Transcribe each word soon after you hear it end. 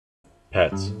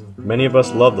Pets. Many of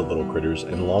us love the little critters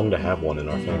and long to have one in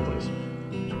our families.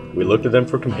 We look to them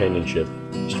for companionship,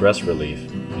 stress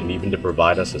relief, and even to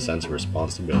provide us a sense of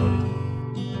responsibility.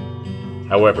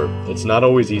 However, it's not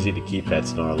always easy to keep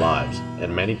pets in our lives,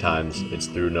 and many times it's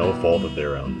through no fault of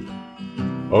their own.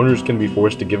 Owners can be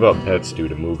forced to give up pets due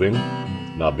to moving,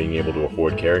 not being able to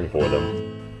afford caring for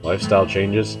them, lifestyle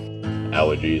changes,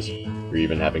 allergies, or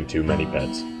even having too many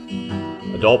pets.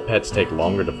 Adult pets take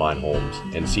longer to find homes,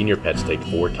 and senior pets take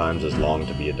 4 times as long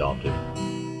to be adopted.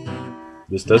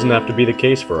 This doesn't have to be the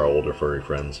case for our older furry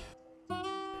friends.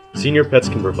 Senior pets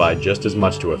can provide just as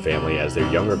much to a family as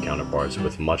their younger counterparts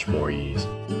with much more ease.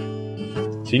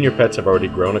 Senior pets have already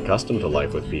grown accustomed to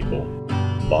life with people,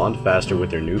 bond faster with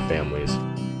their new families,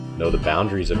 know the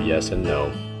boundaries of yes and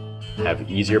no, have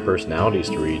easier personalities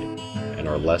to read, and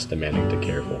are less demanding to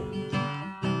care for.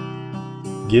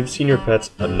 Give senior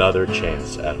pets another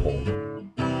chance at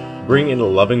home. Bring in a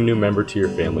loving new member to your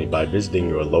family by visiting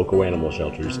your local animal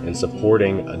shelters and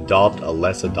supporting Adopt a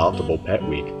Less Adoptable Pet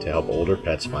Week to help older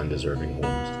pets find deserving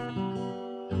homes.